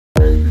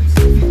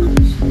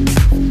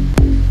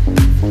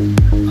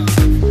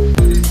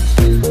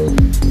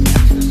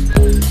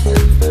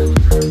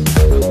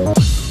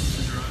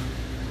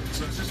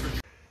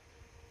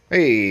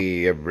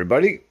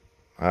everybody,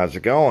 how's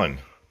it going?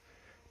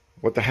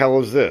 What the hell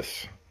is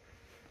this?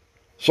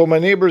 So my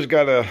neighbor's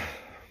got a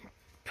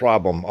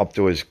problem up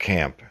to his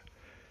camp.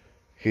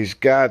 He's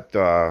got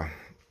the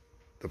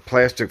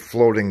plastic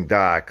floating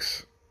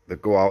docks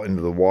that go out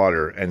into the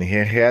water, and he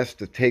has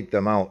to take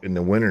them out in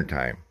the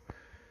wintertime.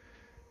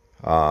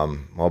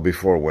 Well,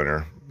 before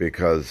winter,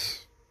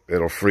 because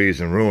it'll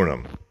freeze and ruin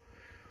them.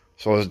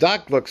 So his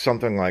dock looks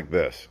something like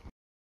this.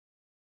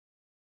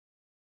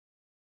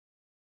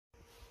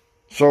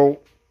 So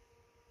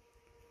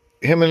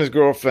him and his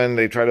girlfriend,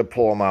 they try to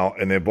pull them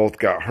out, and they both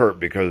got hurt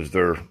because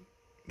I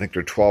think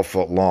they're 12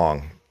 foot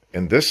long.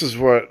 And this is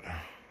what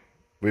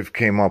we've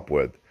came up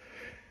with.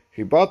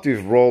 He bought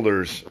these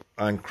rollers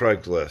on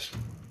Craigslist,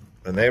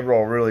 and they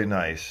roll really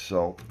nice.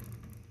 So,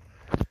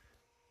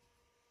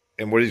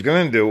 and what he's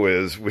going to do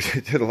is, we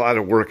did a lot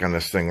of work on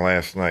this thing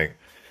last night.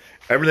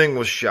 Everything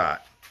was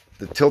shot.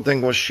 The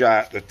tilting was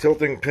shot. The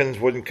tilting pins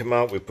wouldn't come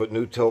out. We put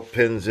new tilt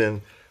pins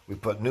in. We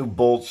put new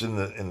bolts in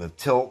the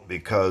tilt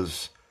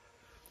because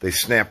they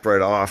snapped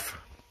right off.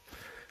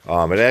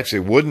 It actually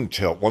wouldn't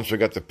tilt. Once we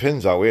got the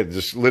pins out, we had to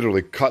just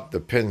literally cut the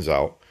pins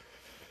out.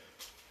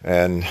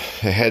 And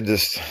it had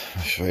this,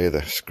 I'll show you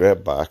the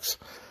scrap box.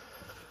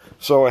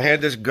 So I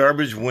had this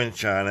garbage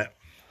winch on it.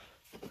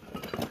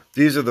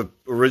 These are the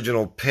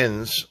original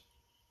pins.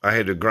 I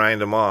had to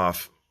grind them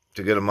off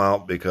to get them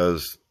out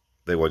because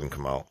they wouldn't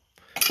come out.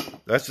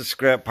 That's a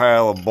scrap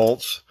pile of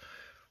bolts.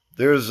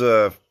 There's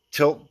a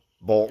tilt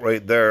bolt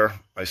right there.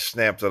 I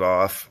snapped it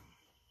off.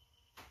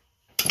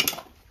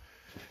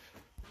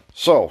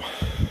 So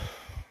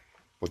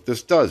what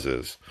this does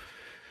is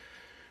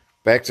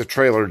backs the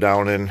trailer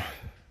down in,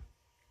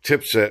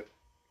 tips it,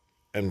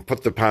 and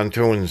put the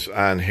pontoons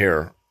on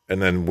here,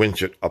 and then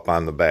winch it up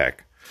on the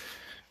back.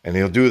 And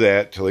he'll do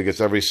that till he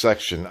gets every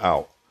section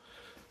out.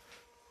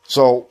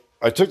 So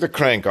I took the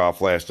crank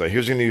off last night. He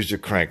was going to use the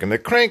crank, and the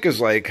crank is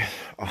like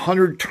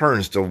 100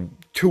 turns to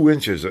 2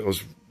 inches. It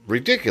was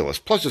ridiculous.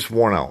 Plus it's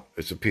worn out.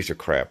 It's a piece of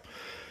crap.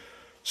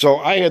 So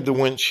I had the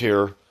winch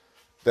here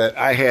that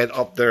I had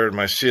up there in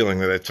my ceiling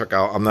that I took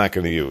out. I'm not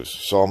going to use.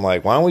 So I'm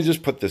like, why don't we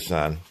just put this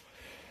on?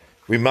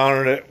 We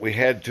mounted it. We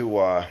had to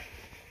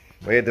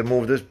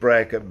move this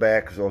bracket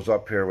back because it was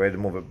up here. We had to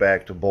move it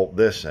back to bolt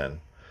this in.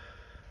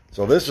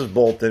 So this is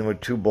bolted in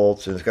with 2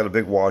 bolts, and it's got a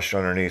big washer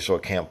underneath so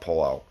it can't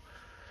pull out.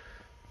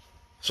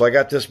 So I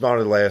got this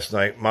mounted last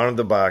night, mounted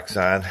the box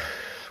on,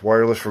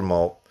 wireless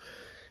remote.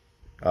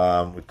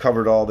 We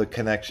covered all the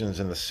connections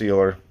in the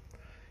sealer.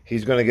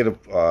 He's going to get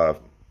a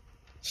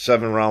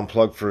 7-round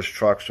plug for his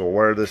truck, so we'll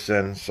wire this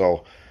in.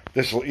 So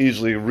this will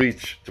easily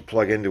reach to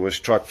plug into his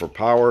truck for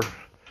power.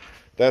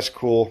 That's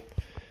cool.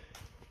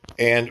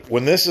 And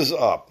when this is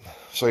up,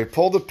 so you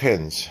pull the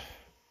pins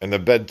and the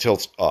bed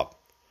tilts up.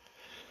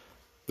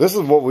 This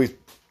is what we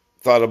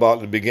thought about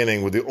in the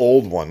beginning with the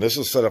old one. This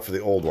is set up for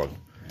the old one.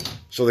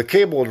 So the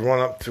cable would run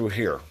up through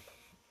here,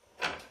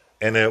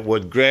 and it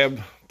would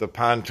grab the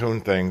pontoon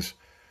things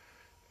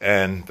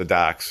and the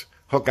docks,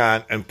 hook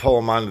on, and pull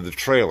them onto the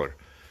trailer.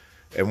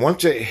 And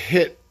once it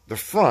hit the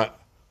front,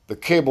 the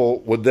cable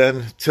would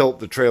then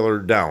tilt the trailer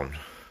down.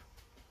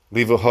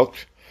 Leave it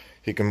hooked.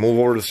 He can move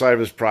over to the side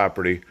of his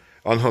property,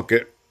 unhook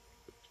it,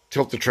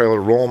 tilt the trailer,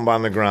 roll them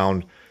on the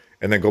ground,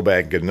 and then go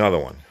back and get another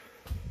one.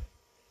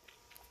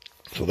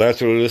 So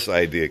that's where this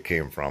idea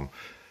came from.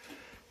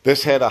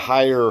 This had a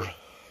higher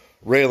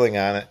railing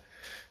on it.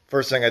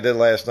 First thing I did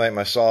last night,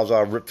 my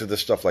Sawzall ripped through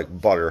this stuff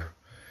like butter,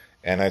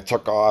 and I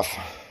took off,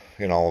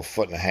 you know,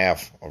 1.5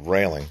 feet of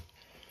railing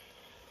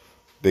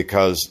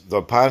because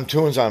the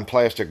pontoon's on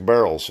plastic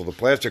barrels, so the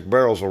plastic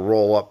barrels will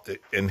roll up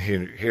in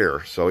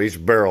here. So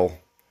each barrel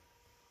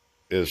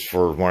is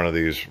for one of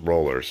these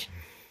rollers,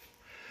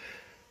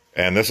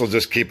 and this will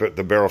just keep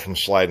the barrel from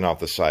sliding off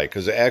the side,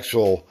 because the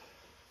actual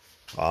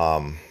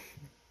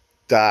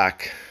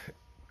dock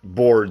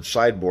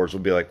sideboards will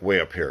be like way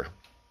up here.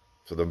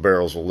 So the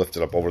barrels will lift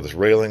it up over this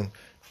railing.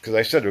 Because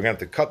I said we're going to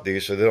have to cut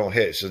these so they don't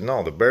hit. He says,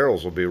 no, the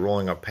barrels will be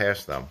rolling up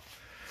past them.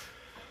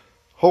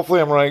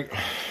 Hopefully I'm right.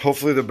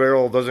 Hopefully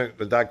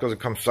the dock doesn't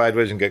come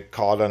sideways and get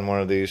caught on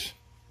one of these.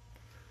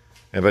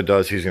 If it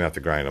does, he's going to have to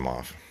grind them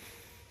off.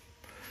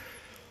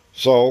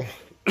 So,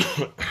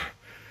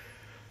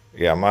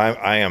 yeah,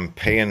 I am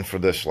paying for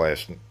this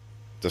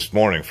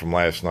morning from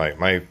last night.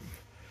 My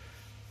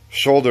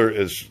shoulder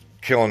is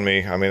killing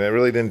me. I mean, I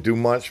really didn't do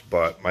much,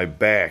 but my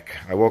back,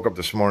 I woke up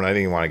this morning, I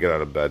didn't even want to get out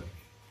of bed.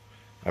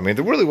 I mean,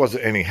 there really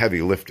wasn't any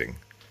heavy lifting.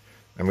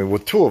 I mean,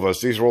 with 2 of us,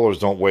 these rollers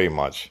don't weigh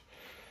much.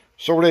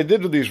 So what I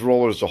did with these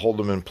rollers to hold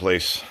them in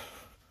place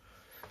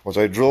was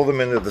I drilled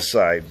them into the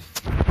side,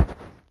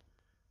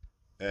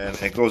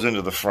 and it goes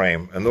into the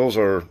frame. And those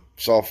are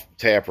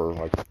self-tapper,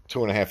 like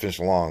 2.5 inch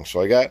long. So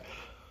I got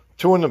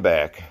 2 in the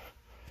back,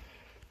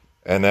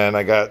 and then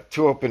I got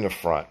 2 up in the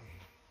front.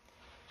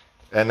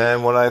 And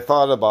then what I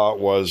thought about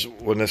was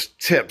when this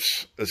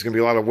tips, there's going to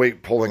be a lot of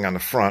weight pulling on the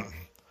front.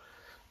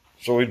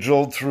 So we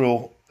drilled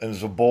through, and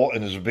there's a bolt,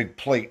 and there's a big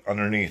plate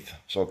underneath,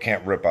 so it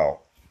can't rip out.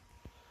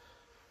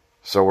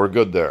 So we're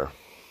good there.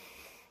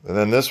 And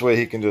then this way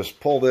he can just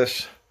pull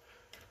this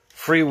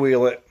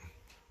freewheel it,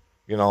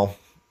 you know,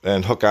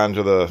 and hook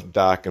onto the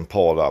dock and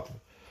pull it up.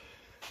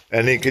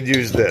 And he could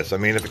use this. I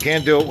mean, if he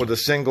can't do it with a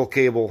single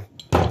cable,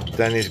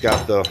 then he's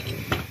got the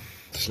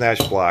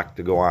snatch block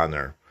to go on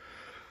there.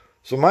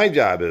 So my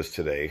job is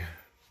today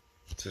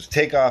to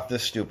take off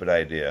this stupid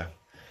idea.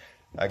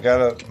 I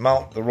gotta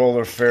mount the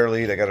roller fair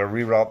lead. I gotta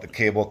reroute the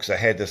cable because I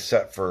had this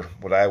set for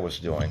what I was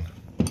doing.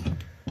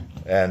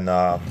 And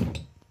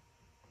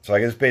so I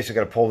just basically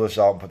gotta pull this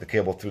out and put the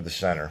cable through the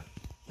center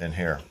in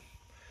here.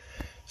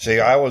 See,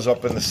 I was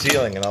up in the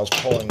ceiling and I was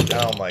pulling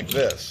down like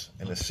this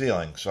in the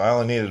ceiling, so I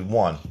only needed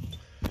one.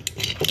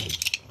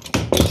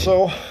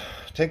 So,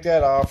 take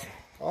that off.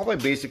 All I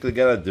basically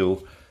gotta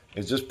do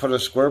is just put a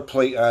square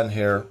plate on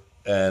here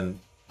and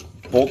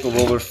bolt the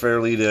roller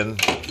fair lead in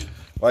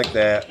like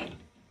that,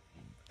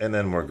 and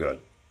then we're good.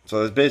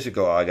 So that's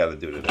basically all I gotta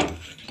do today.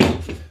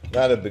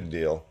 Not a big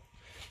deal.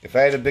 If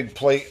I had a big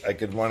plate, I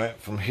could run it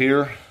from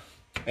here,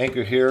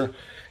 anchor here,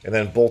 and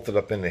then bolt it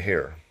up into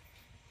here.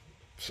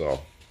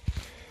 So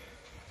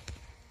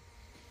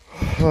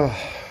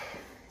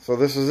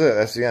this is it.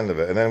 That's the end of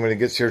it. And then when it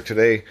gets here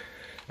today,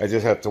 I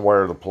just have to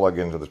wire the plug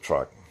into the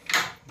truck.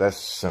 That's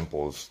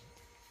simple as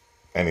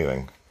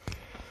anything.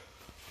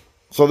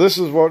 So this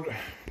is what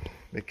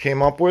it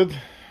came up with,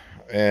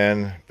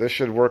 and this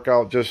should work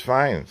out just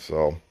fine.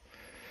 So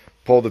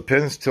pull the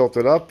pins, tilt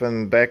it up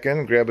and back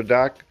in, grab a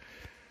dock,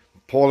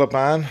 pull it up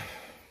on,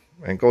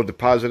 and go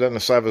deposit it on the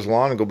side of his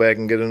lawn and go back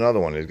and get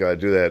another one. He's got to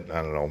do that,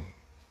 I don't know,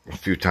 a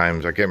few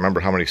times. I can't remember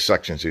how many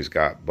sections he's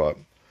got, but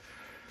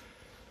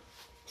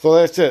so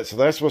that's it. So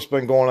that's what's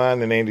been going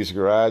on in Andy's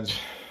garage.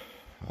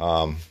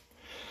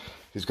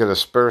 He's got a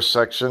spare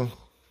section,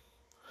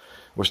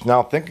 which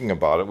now thinking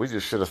about it, we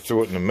just should have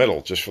threw it in the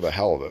middle just for the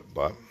hell of it,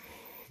 but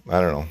I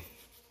don't know.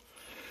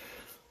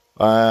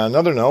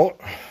 Another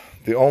note,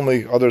 the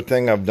only other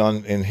thing I've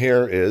done in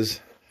here is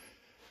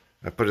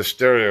I put a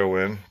stereo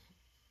in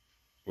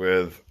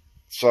with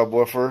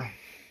subwoofer,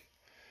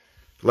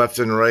 left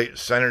and right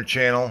center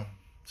channel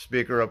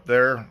speaker up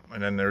there,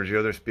 and then there's the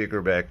other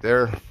speaker back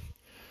there.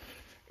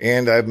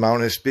 And I've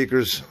mounted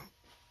speakers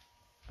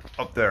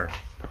up there.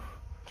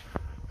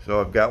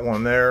 So I've got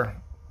one there,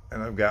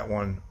 and I've got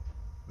one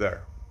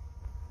there.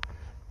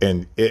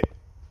 And it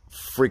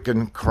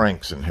freaking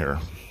cranks in here.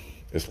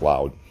 It's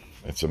loud.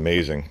 It's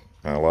amazing.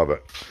 I love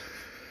it.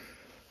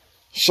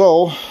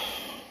 So,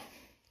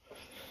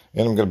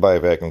 and I'm going to buy a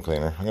vacuum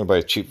cleaner. I'm going to buy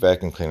a cheap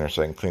vacuum cleaner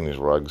so I can clean these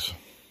rugs.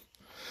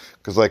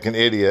 Because like an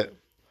idiot,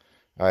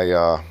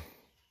 I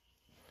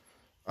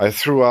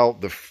threw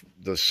out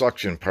the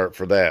suction part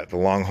for that, the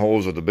long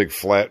hose with the big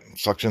flat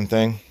suction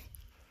thing.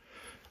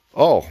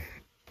 Oh,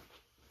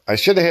 I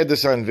should have had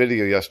this on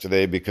video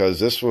yesterday because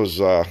this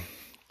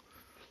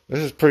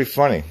is pretty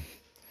funny.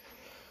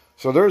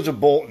 So there's a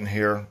bolt in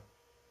here,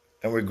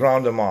 and we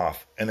ground them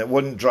off, and it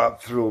wouldn't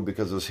drop through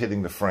because it was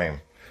hitting the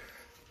frame.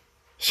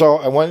 So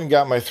I went and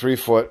got my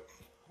 3-foot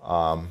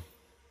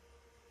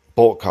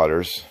bolt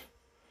cutters,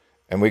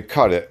 and we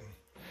cut it.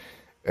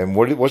 And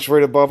what's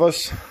right above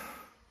us?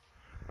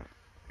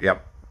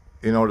 Yep.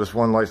 You notice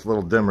one light's a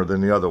little dimmer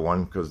than the other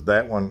one because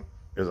that one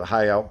is a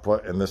high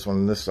output and this one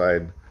on this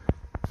side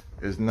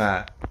is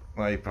not.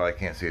 Well, you probably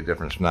can't see a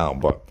difference now,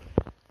 but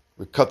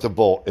we cut the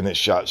bolt and it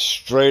shot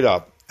straight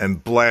up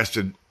and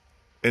blasted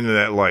into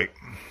that light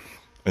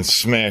and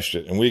smashed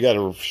it. And we got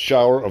a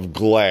shower of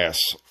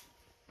glass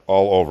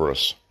all over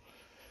us.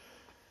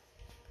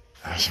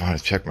 I just want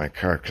to check my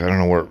car because I don't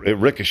know where it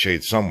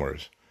ricocheted somewhere.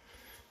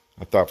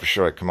 I thought for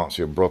sure I'd come out and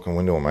see a broken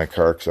window in my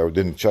car because I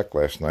didn't check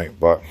last night,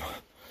 but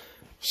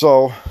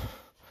so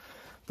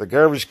the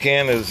garbage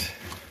can is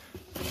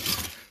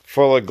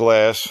full of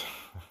glass.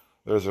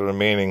 There's a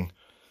remaining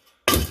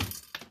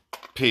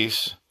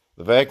piece.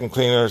 The vacuum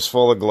cleaner is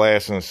full of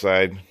glass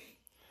inside.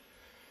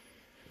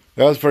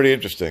 That was pretty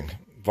interesting.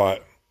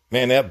 But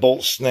man, that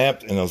bolt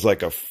snapped and it was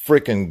like a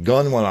freaking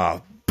gun went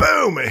off.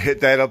 Boom! It hit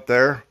that up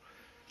there.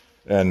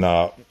 And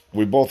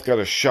we both got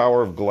a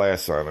shower of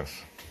glass on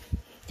us.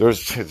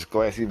 It's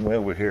glass even way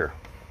over here.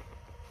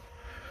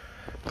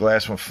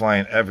 Glass went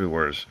flying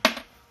everywhere.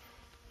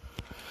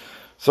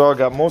 So I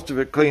got most of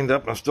it cleaned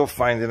up. I'm still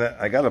finding it.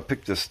 I got to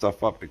pick this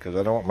stuff up because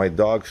I don't want my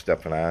dog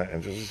stepping on it.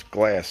 And there's just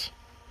glass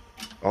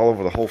all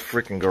over the whole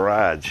freaking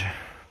garage.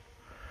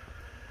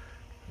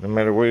 No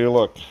matter where you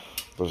look,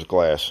 there's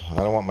glass. I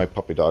don't want my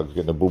puppy dog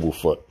getting a boo-boo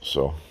foot.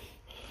 So,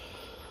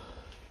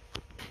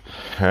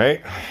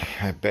 alright,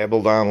 I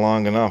babbled on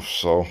long enough.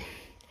 So,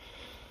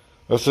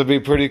 this would be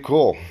pretty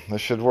cool.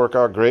 This should work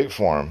out great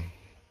for him.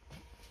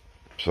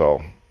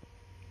 So,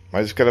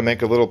 I just got to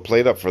make a little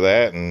plate up for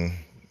that and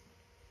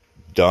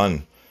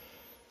done.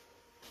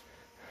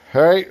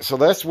 Alright, so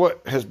that's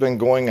what has been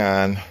going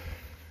on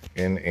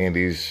in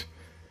Andy's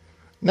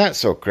not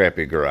so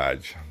crappy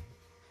garage.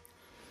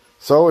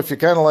 So if you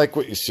kind of like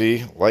what you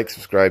see, like,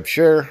 subscribe,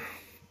 share,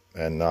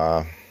 and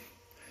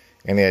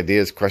any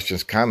ideas,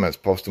 questions, comments,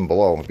 post them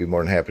below. I'll be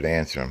more than happy to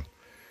answer them.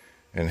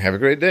 And have a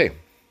great day.